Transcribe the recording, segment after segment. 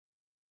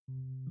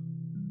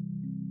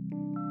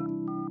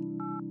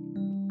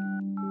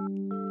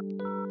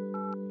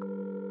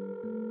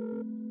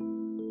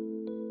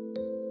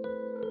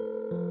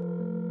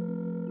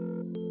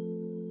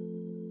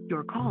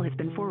Your call has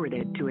been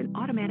forwarded to an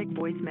automatic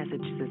voice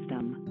message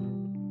system.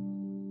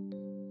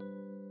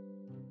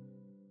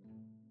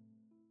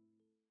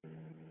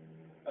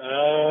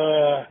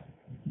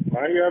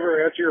 Why do you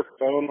ever answer your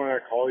phone when I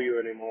call you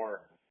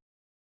anymore?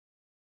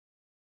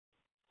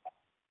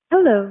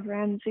 Hello,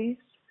 Ramses.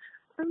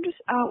 I'm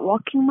just out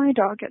walking my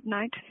dog at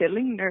night,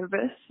 feeling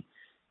nervous.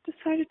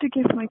 Decided to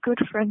give my good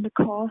friend a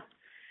call,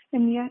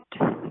 and yet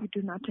you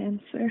do not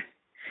answer.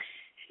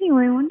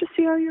 Anyway, I wanted to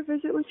see how your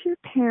visit with your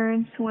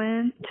parents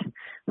went.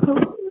 Hope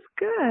it was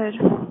good.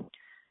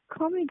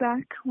 Call me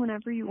back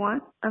whenever you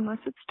want, unless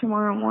it's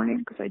tomorrow morning,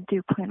 because I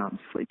do plan on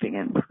sleeping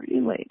in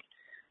pretty late.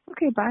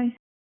 Okay, bye.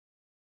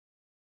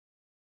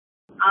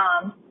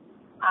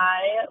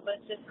 I was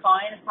just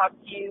calling to talk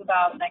to you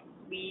about next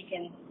week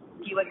and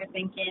see what you're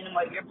thinking and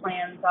what your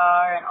plans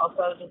are, and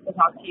also just to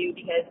talk to you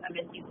because I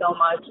miss you so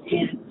much,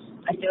 and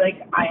I feel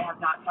like I have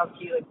not talked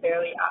to you like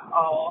barely at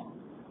all.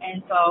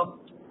 And so,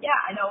 yeah,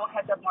 I know we'll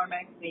catch up more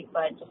next week,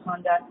 but just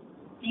wanted to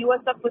see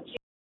what's up with you.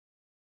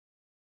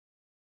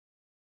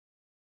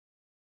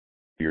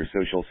 Your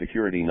social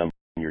security number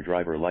and your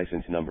driver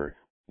license number.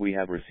 We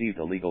have received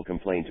a legal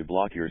complaint to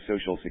block your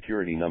social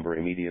security number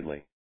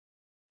immediately.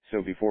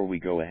 So before we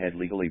go ahead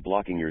legally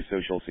blocking your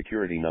social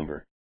security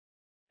number,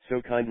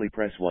 so kindly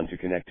press 1 to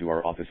connect to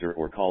our officer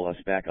or call us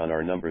back on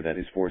our number that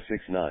is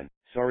 469.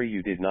 Sorry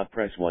you did not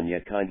press 1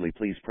 yet, kindly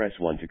please press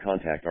 1 to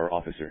contact our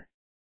officer.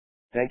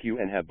 Thank you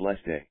and have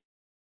blessed day.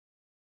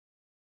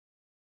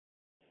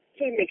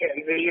 Hey,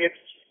 Mackenzie, it's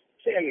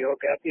Samuel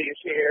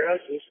Guppies here. I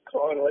was just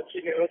calling to let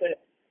you know that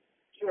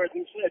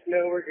Jordan's heading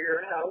over to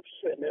your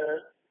house, and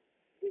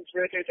he's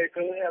ready to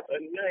go have a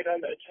night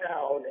on the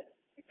town.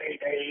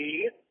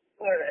 Baby.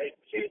 All right,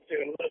 see you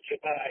soon. Love you,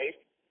 bye.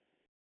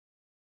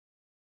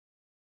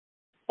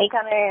 Hey,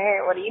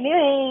 Connor, what are you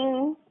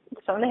doing?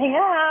 Just want to hang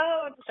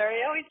out.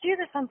 Sorry I always do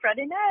this on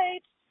Friday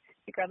nights.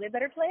 You probably have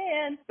better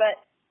plans, but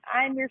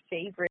I'm your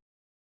favorite.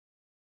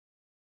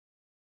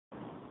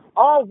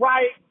 All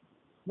right.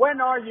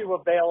 When are you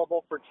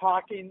available for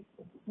talking?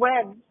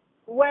 When?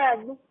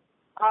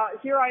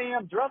 Here I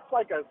am dressed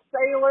like a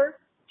sailor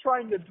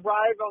trying to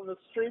drive on the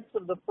streets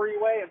of the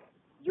freeway, and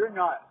you're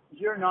not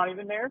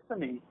even there for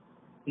me.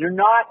 You're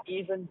not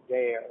even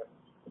there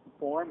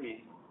for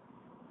me.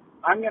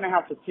 I'm going to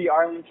have to see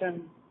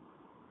Arlington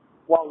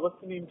while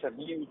listening to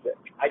music.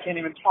 I can't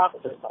even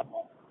talk to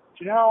someone.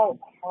 Do you know how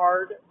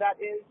hard that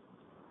is?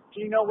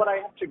 Do you know what I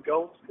have to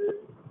go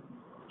through?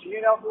 Do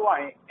you know who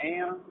I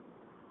am?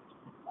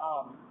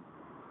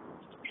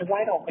 Because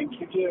I don't think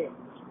you do.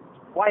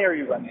 Why are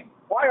you running?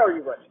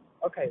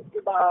 Okay,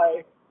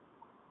 goodbye.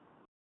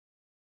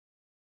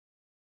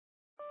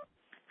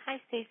 Hi,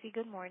 Stacy.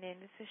 Good morning.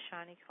 This is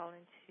Shani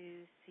calling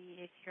to see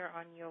if you're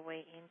on your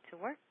way into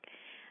work.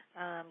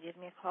 Give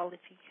me a call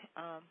if you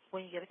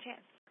when you get a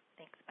chance.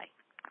 Thanks. Bye.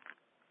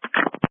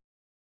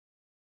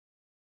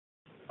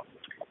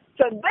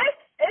 So this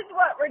is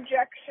what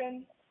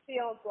rejection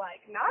feels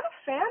like. Not a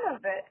fan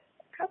of it.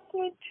 Cuts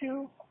me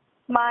to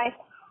my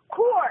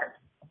core.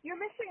 You're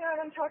missing out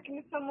on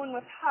talking to someone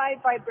with high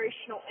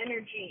vibrational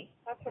energy.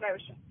 That's what I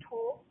was just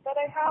told that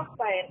I have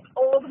by an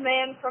old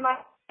man from my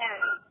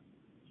end.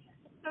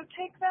 So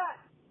take that.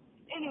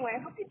 Anyway, I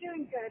hope you're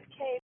doing good,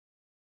 Kate.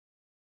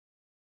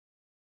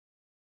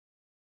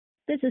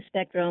 This is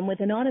Spectrum with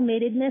an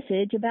automated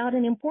message about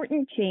an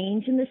important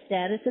change in the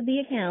status of the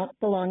account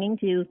belonging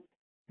to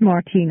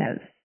Martinez.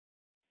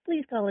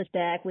 Please call us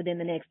back within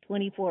the next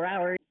 24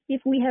 hours.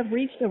 If we have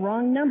reached the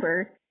wrong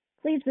number,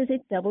 please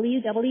visit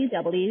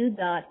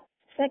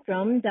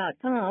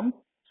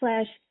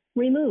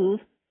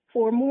www.spectrum.com/remove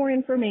for more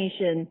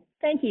information.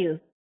 Thank you.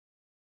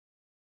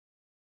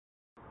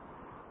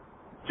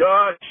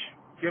 Josh,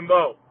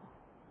 Kimbo,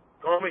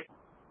 call me.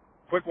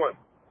 Quick one.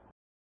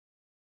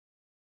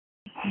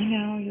 I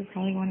know you're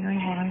probably wondering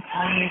why I'm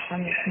calling you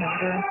from this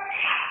number,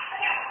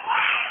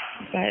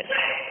 but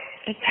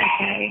it's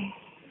okay.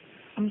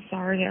 I'm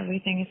sorry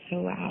everything is so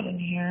loud in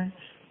here.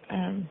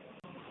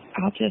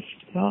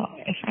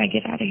 If I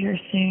get out of here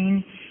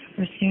soon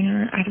or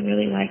sooner, I'd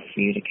really like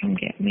for you to come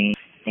get me.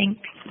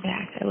 Thanks,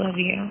 Zach. I love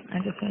you. I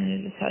just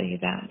wanted to tell you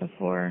that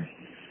before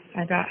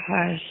I got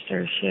hushed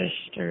or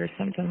shushed or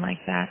something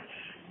like that,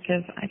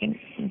 because I'm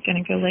going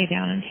to go lay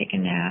down and take a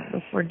nap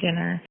before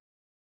dinner.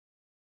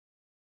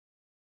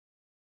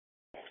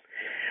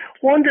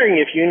 Wondering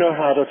if you know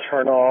how to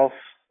turn off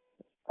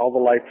all the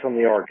lights on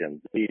the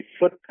organ. The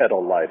foot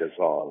pedal light is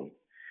on,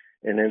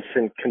 and it's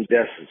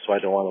incandescent, so I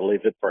don't want to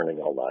leave it burning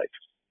all night.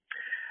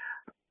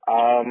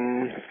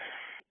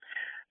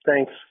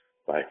 Thanks.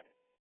 Bye.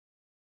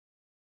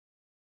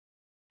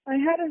 I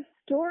had a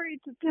story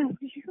to tell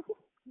you.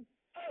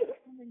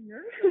 I'm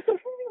nervous.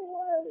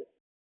 What?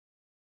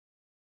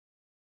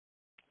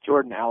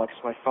 Jordan, Alex,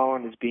 my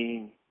phone is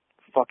being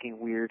fucking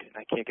weird, and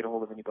I can't get a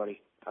hold of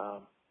anybody.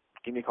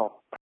 Give me a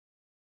call.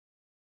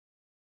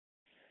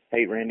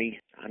 Hey, Randy,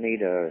 I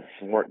need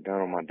some work done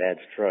on my dad's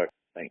truck.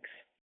 Thanks.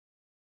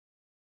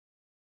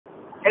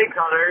 Hey,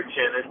 Connor, it's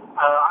Shannon.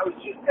 I was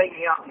just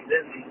hanging out in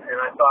Denton, and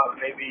I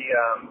thought maybe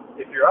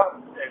if you're up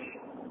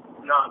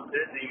and not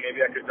busy,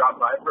 maybe I could drop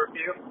by for a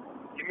few.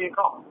 Give me a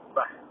call.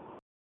 Bye.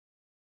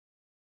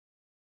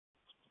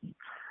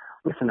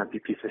 Listen up, you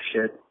piece of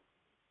shit.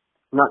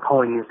 I'm not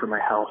calling you for my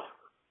health.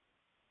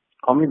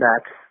 Call me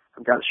back.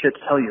 I've got shit to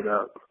tell you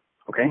about,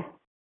 okay?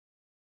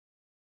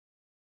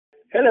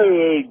 Hello,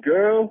 old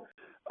girl.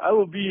 I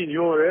will be in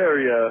your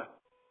area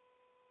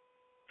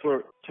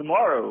for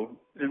tomorrow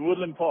in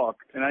Woodland Park,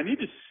 and I need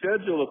to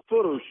schedule a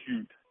photo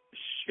shoot.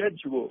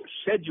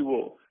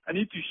 Schedule. I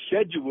need to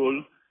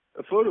schedule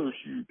a photo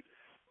shoot,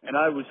 and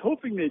I was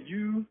hoping that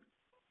you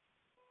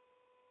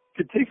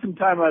could take some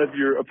time out of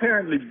your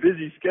apparently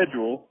busy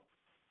schedule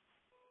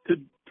to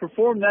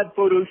perform that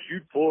photo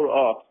shoot for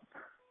us.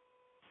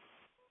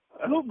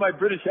 I hope my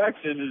British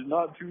accent is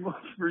not too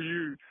much for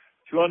you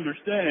to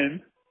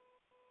understand.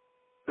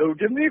 So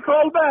give me a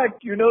call back.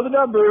 You know the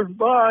number.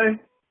 Bye.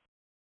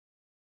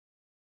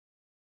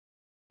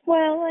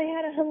 Well, I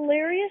had a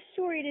hilarious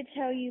story to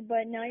tell you,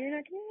 but now you're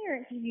not going to hear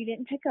it because you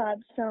didn't pick up.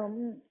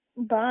 So,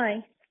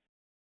 bye.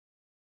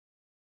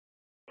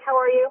 How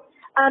are you?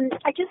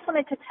 I just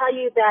wanted to tell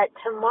you that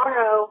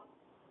tomorrow,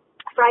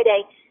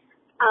 Friday,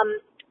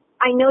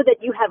 I know that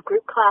you have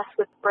group class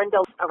with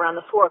Brenda around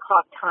the 4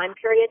 o'clock time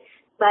period,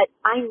 but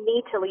I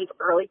need to leave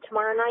early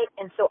tomorrow night,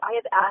 and so I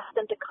have asked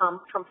them to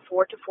come from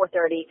 4 to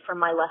 4:30 for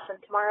my lesson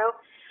tomorrow.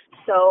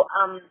 So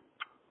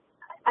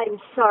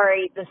I'm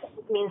sorry. This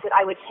means that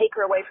I would take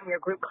her away from your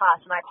group class,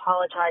 and I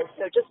apologize.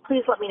 So just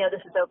please let me know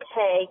this is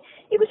okay.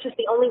 It was just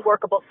the only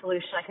workable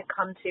solution I could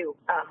come to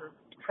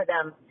for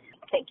them.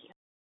 Thank you.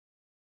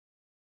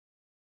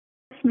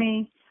 It's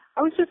me.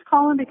 I was just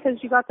calling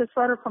because you got this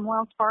letter from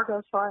Wells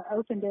Fargo, so I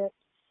opened it.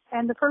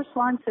 And the first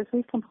line says,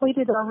 we've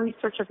completed our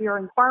research of your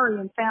inquiry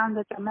and found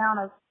that the amount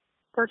of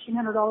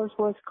 $1,300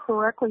 was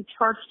correctly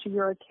charged to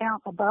your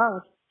account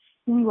above.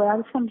 Anyway,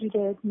 I just wanted you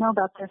to know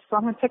about this, so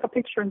I'm going to take a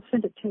picture and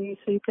send it to you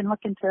so you can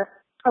look into it.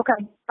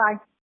 Okay, bye.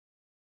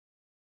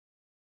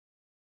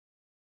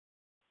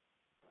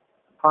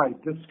 Hi,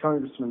 this is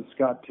Congressman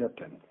Scott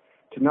Tipton.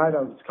 Tonight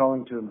I was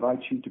calling to invite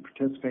you to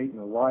participate in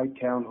a live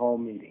town hall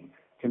meeting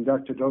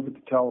conducted over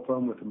the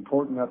telephone with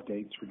important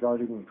updates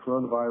regarding the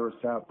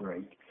coronavirus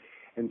outbreak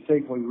and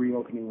safely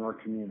reopening our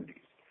communities.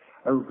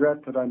 I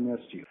regret that I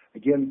missed you.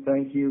 Again,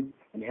 thank you,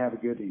 and have a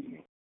good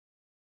evening.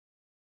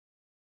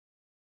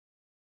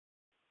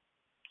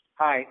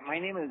 Hi, my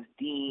name is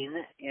Dean,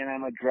 and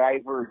I'm a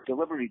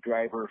delivery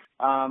driver.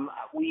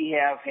 We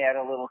have had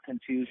a little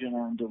confusion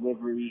on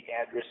delivery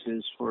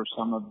addresses for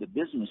some of the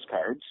business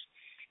cards.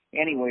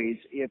 Anyways,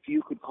 if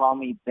you could call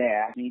me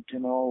back, I need to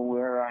know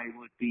where I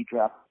would be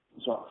dropped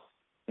off.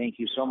 Thank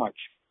you so much.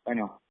 Bye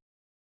now.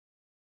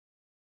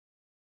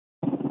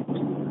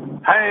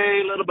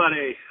 Hey, little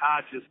buddy.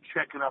 Just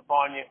checking up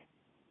on you.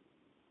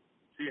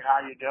 See how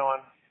you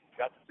doing.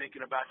 Got to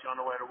thinking about you on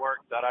the way to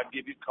work. Thought I'd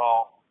give you a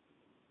call.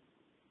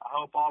 I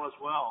hope all is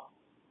well.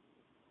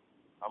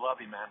 I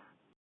love you, man.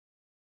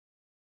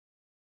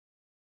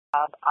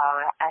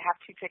 I have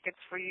 2 tickets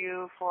for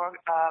you for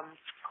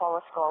Cola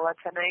Scola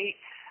tonight.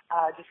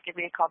 Just give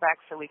me a call back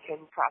so we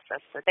can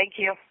process it. Thank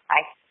you.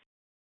 Bye.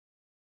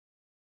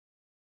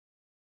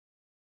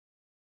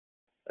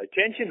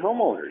 Attention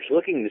homeowners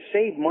looking to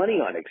save money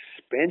on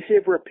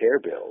expensive repair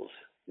bills.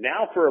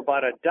 Now for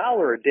about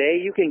 $1 a day,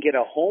 you can get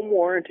a home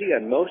warranty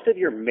on most of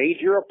your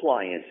major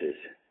appliances,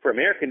 from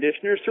air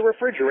conditioners to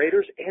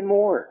refrigerators and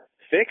more.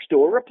 Fixed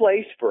or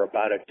replaced for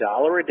about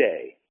 $1 a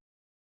day.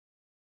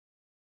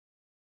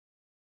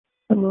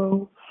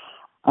 Hello.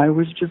 I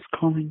was just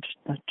calling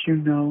to let you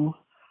know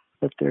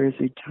that there is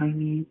a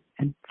tiny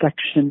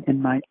infection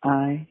in my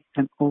eye,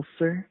 an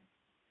ulcer,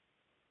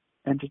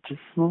 and it is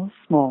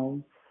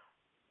small,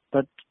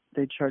 but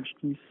they charged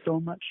me so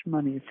much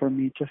money for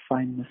me to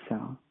find this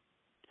out.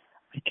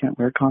 I can't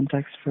wear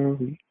contacts for a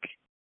week.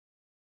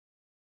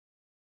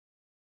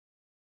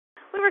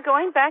 We were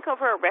going back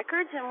over our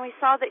records, and we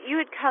saw that you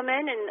had come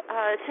in and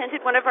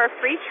attended one of our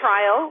free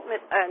trial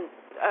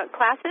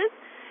classes.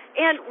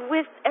 And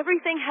with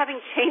everything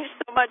having changed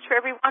so much for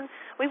everyone,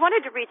 we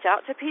wanted to reach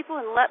out to people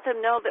and let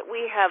them know that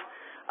we have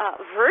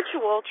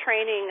virtual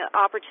training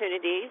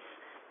opportunities,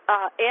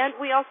 and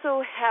we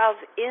also have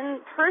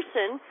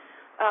in-person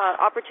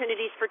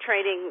opportunities for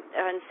training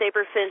in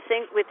saber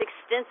fencing with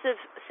extensive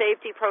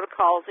safety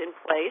protocols in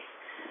place.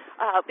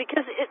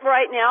 Because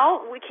right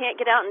now we can't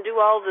get out and do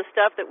all the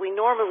stuff that we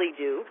normally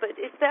do, but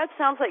if that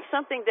sounds like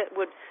something that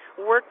would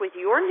work with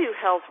your new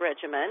health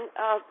regimen,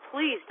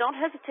 please don't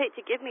hesitate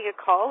to give me a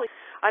call.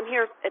 I'm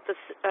here at the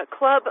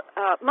club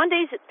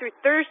Mondays through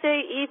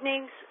Thursday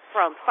evenings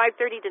from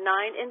 5:30 to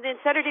 9, and then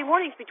Saturday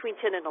mornings between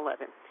 10 and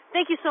 11.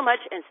 Thank you so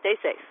much, and stay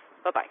safe.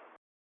 Bye-bye.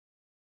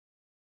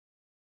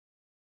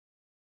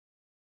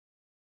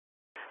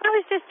 I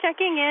was just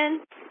checking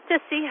in to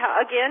see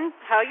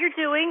how you're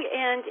doing,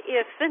 and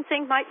if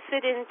fencing might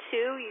fit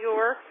into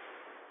your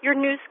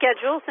new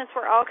schedule, since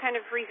we're all kind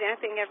of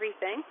revamping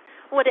everything.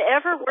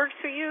 whatever works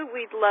for you,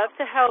 we'd love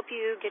to help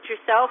you keep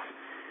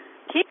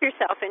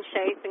yourself in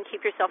shape and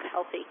keep yourself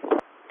healthy.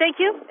 Thank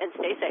you, and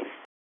stay safe.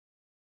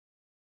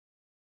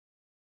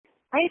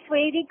 Hey,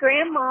 sweetie,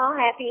 Grandma,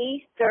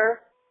 happy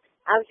Easter.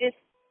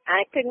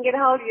 I couldn't get a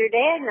hold of your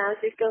dad, and I was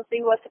just going to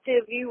see what the two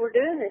of you were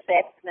doing this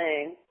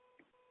afternoon.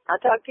 I'll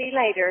talk to you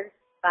later.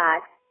 Bye.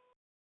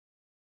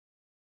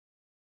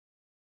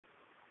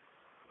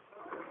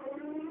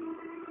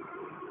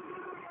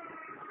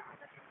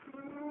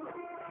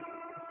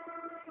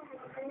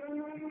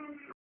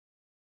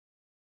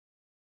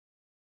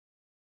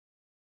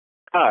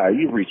 Hi,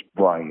 you've reached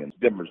Brian,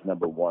 Denver's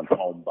 #1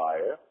 home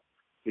buyer.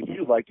 If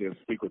you'd like to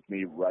speak with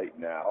me right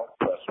now,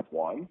 press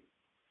 1.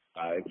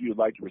 If you'd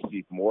like to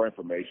receive more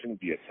information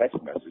via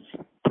text message,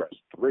 press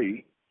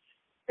 3.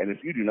 And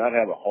if you do not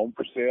have a home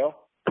for sale,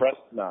 press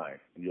 9,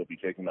 and you'll be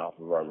taken off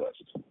of our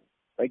list.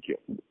 Thank you.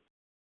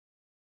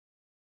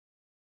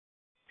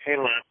 Hey,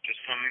 love, just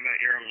tell me that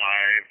you're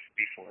alive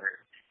before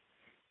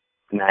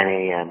 9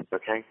 a.m.,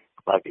 okay?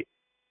 Love you.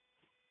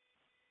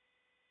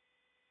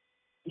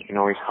 You can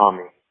always call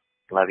me.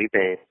 Love you,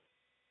 babe.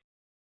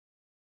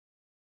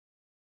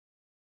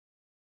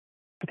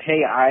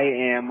 Hey,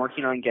 I am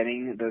working on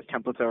getting those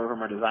templates over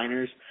from our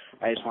designers.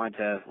 I just wanted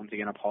to, once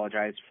again,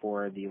 apologize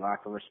for the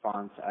lack of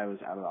response. I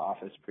was out of the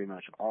office pretty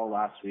much all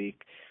last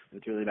week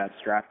with really bad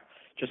strep.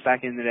 Just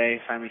back in today,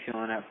 finally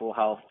feeling at full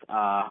health.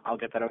 I'll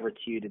get that over to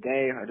you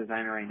today. Our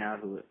designer right now,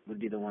 who would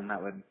be the one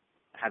that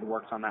had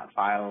worked on that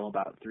file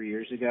about 3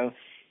 years ago,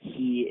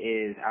 he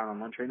is out on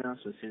lunch right now,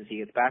 so as soon as he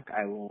gets back,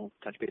 I will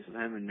touch base with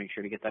him and make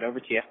sure to get that over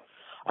to you.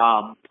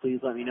 Please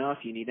let me know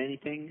if you need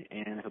anything,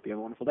 and I hope you have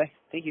a wonderful day.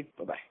 Thank you.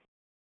 Bye-bye.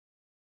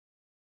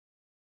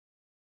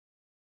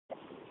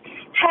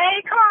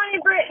 Hey,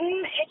 Connie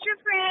Britton, it's your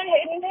friend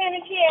Hayden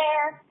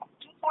Panettiere.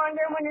 Just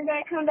wondering when you're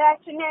going to come back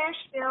to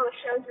Nashville. The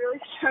show's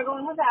really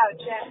struggling without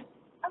you.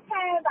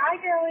 Okay, bye,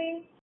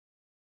 girlie.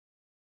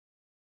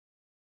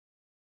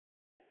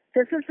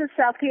 This is the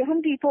Southgate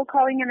Home Depot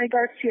calling in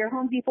regards to your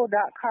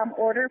HomeDepot.com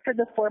order for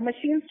the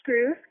 4-machine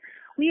screws.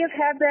 We have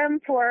had them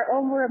for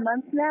over a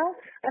month now,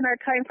 and our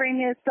time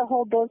frame is to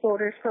hold those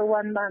orders for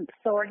 1 month.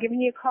 So we're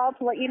giving you a call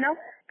to let you know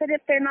that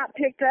if they're not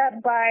picked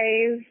up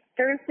by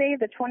Thursday,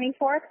 the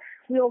 24th,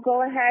 we will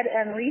go ahead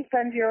and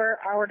refund your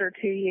order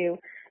to you.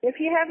 If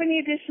you have any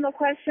additional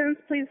questions,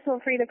 please feel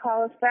free to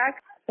call us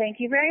back. Thank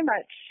you very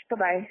much.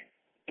 Bye-bye.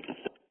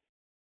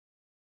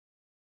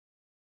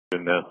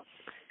 And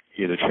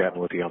either chatting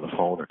with you on the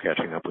phone or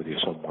catching up with you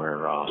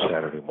somewhere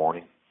Saturday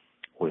morning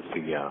with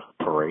the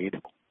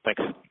parade.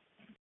 Thanks.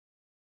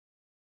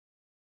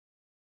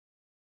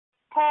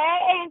 Hey,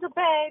 Angel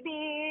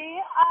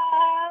baby.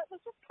 Was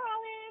just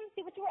calling,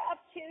 see what you were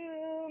up to.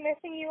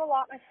 Missing you a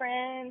lot, my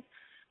friend.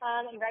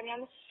 I'm driving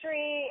down the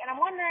street, and I'm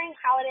wondering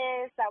how it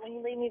is that when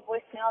you leave me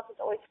voicemails, it's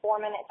always 4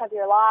 minutes of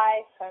your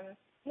life. And,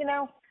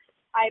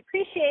 I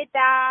appreciate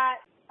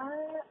that.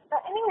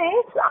 But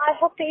anyways, I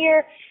hope that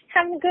you're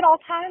having a good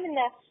old time in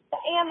the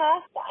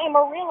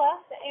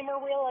Amarillo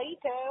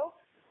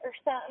or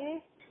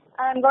something.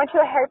 I'm going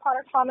to a Harry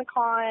Potter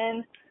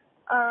Comic-Con,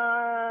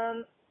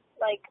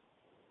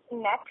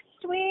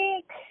 next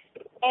week,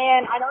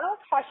 and I don't know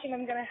what costume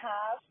I'm going to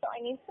have, so I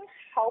need some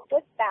help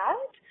with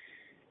that.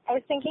 I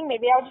was thinking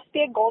maybe I'll just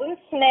be a golden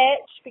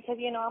snitch because,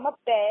 I'm a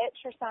bitch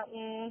or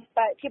something,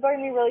 but people are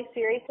going to be really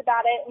serious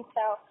about it, and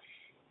so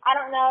I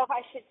don't know if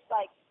I should,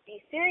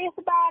 be serious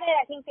about it.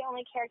 I think the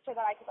only character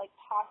that I could,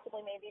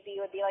 possibly maybe be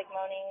would be,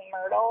 Moaning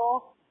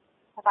Myrtle,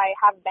 if I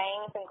have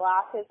bangs and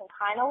glasses and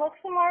kind of look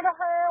similar to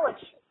her,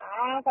 which I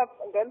don't know if that's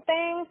a good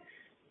thing,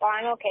 but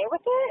I'm okay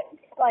with it.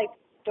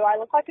 Do I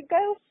look like a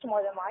ghost? More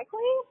than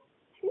likely.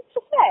 Who's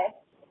to say?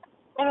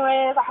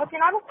 Anyways, I hope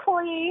you're not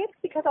asleep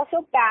because I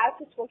feel bad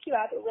to woke you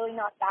up, but really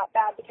not that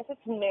bad because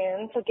it's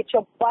noon. So get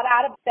your butt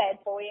out of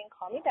bed, boy, and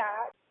call me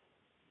back.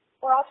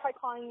 Or I'll try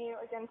calling you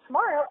again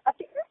tomorrow at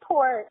the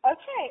airport.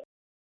 Okay.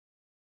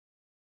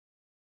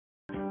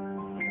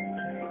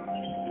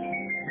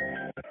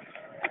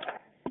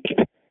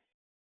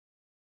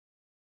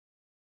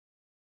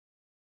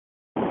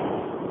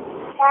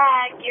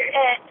 You're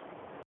it.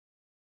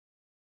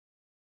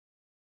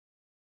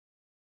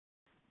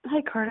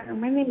 Hi, Carter.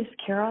 My name is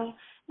Carol.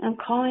 I'm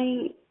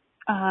calling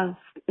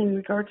in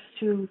regards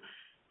to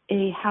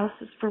a house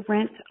is for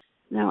rent.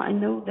 Now, I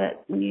know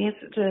that when you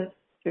answer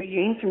your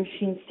answering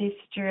machine states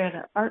that you're at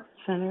an art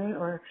center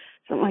or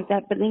something like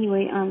that. But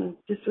anyway,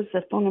 this was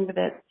the phone number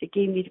that it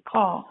gave me to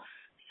call.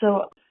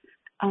 So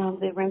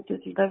the rent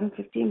is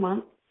 $11.50 a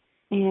month,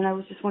 and I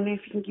was just wondering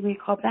if you can give me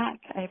a call back.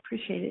 I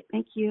appreciate it.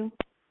 Thank you.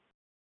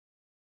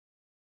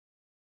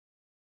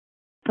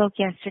 Spoke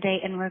yesterday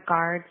in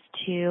regards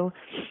to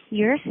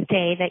your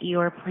stay that you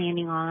are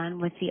planning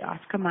on with the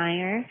Oscar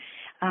Mayer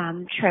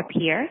trip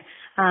here.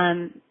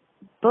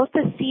 Both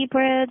the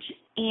Seabridge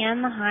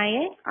and the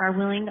Hyatt are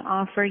willing to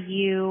offer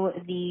you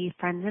the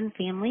friends and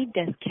family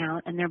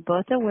discount, and they're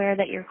both aware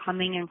that you're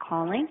coming and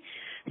calling.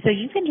 So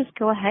you can just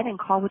go ahead and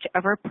call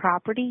whichever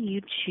property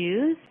you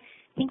choose.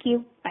 Thank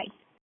you. Bye.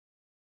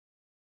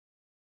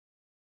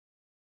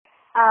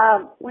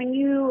 When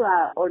you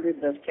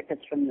ordered those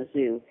tickets from the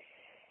zoo,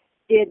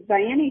 did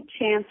by any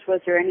chance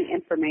was there any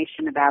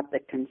information about the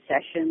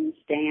concession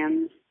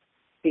stands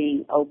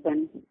being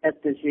open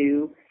at the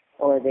zoo,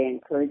 or are they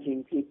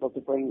encouraging people to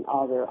bring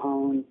all their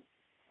own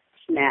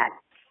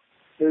snacks,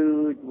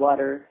 food,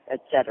 water,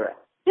 etc.?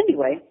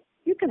 Anyway,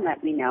 you can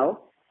let me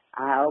know.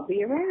 I'll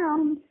be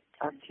around.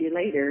 Talk to you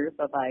later.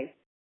 Bye-bye.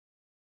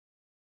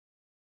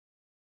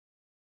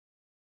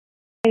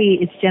 Hey,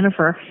 it's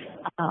Jennifer.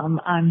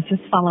 I'm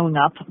just following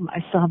up. I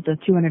still have the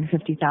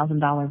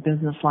 $250,000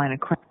 business line of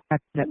credit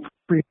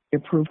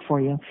pre-approved for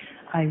you.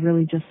 I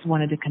really just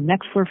wanted to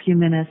connect for a few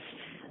minutes,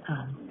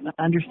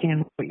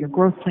 understand what your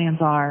growth plans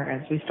are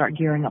as we start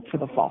gearing up for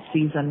the fall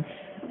season,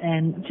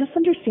 and just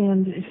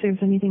understand if there's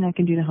anything I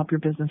can do to help your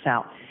business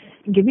out.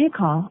 Give me a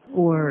call,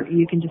 or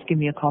you can just give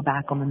me a call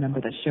back on the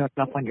number that showed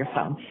up on your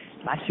phone.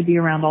 I should be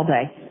around all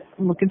day.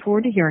 I'm looking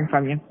forward to hearing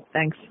from you.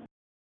 Thanks.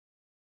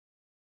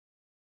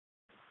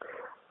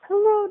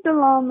 Hello,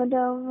 Delama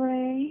Del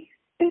Rey.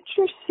 It's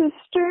your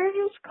sister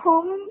just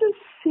calling to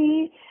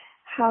see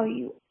how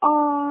you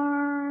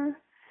are,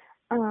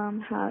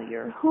 how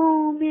your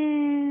home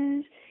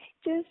is,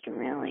 just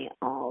really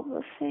all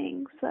the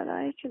things that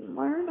I can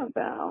learn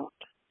about.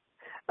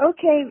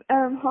 Okay,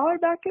 holler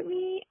back at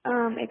me,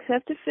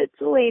 except if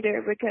it's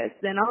later, because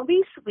then I'll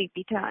be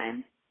sleepy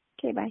time.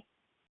 Okay, bye.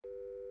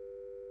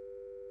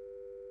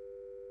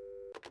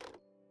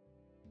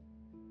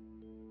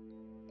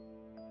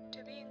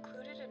 To be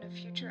included in a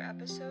future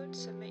episode,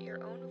 submit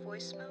your own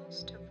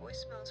voicemails to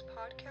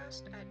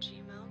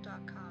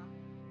voicemailspodcast@gmail.com.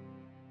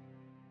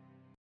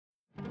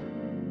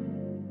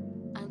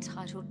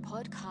 Untitled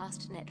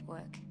Podcast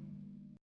Network.